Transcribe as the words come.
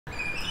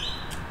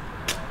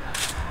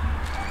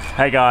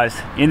Hey guys,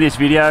 in this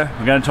video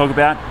we're going to talk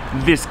about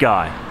this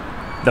guy,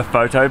 the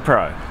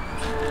Fotopro.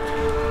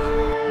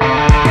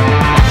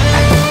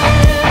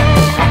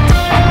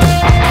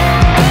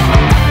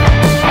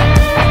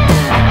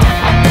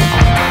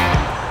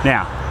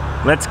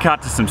 Now, let's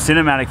cut to some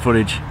cinematic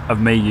footage of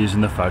me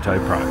using the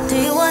Fotopro. Do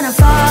you wanna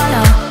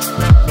follow?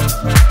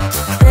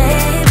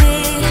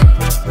 Baby,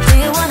 do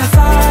you wanna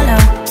follow?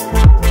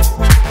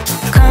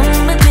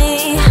 Come with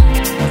me.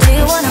 Do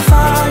you wanna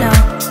follow?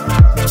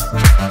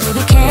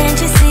 Baby, can't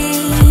you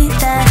see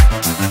that?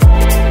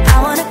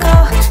 I wanna go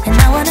and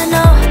I wanna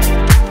know.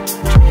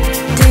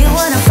 Do you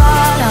wanna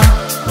follow?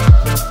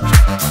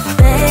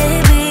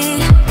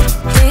 Baby,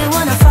 do you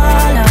wanna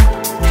follow?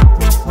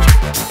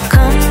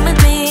 Come with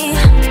me.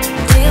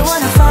 Do you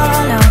wanna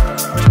follow?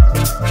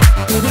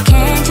 Baby,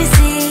 can't you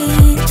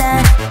see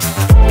that?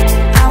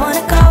 I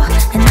wanna go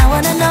and I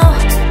wanna know.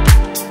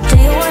 Do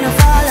you wanna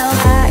follow?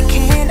 I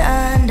can't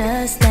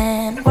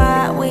understand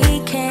why we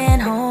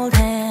can't hold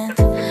hands,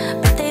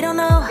 but they don't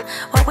know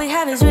what we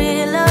have is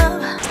real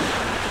love.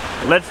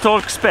 Let's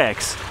talk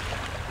specs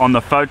on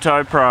the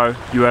Fotopro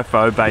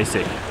UFO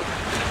Basic.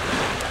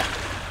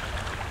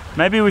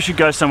 Maybe we should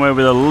go somewhere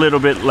with a little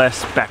bit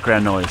less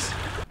background noise.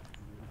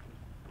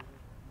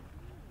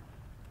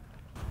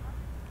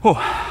 Whew.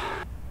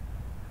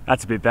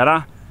 That's a bit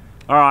better.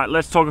 Alright,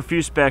 let's talk a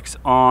few specs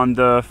on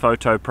the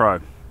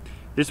Fotopro.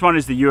 This one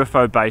is the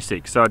UFO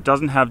Basic, so it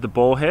doesn't have the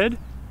ball head,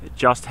 it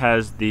just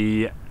has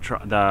the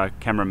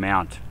camera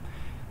mount.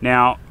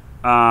 Now,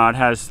 it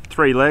has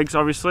 3 legs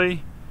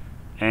obviously,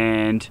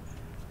 and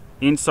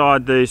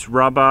inside this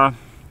rubber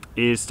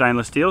is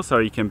stainless steel, so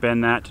you can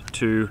bend that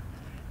to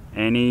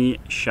any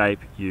shape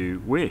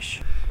you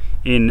wish.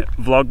 In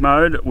vlog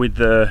mode with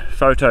the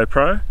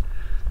Fotopro,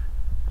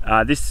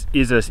 this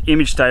is an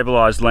image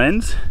stabilized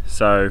lens,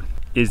 so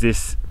is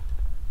this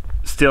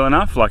still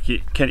enough? Like,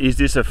 is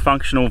this a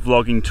functional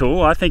vlogging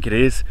tool? I think it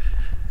is.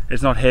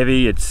 It's not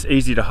heavy, it's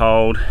easy to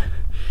hold.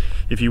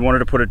 If you wanted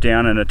to put it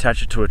down and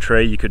attach it to a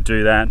tree, you could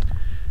do that.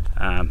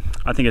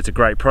 I think it's a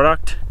great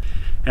product,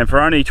 and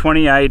for only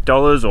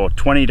 $28 or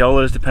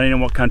 $20, depending on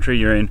what country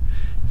you're in,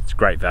 it's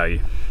great value.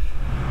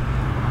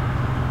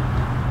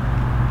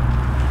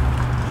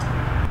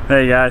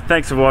 There you go,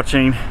 thanks for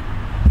watching.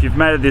 If you've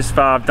made it this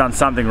far, I've done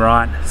something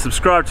right.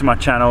 Subscribe to my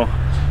channel,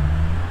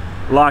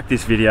 like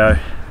this video,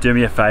 do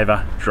me a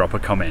favor, drop a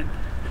comment.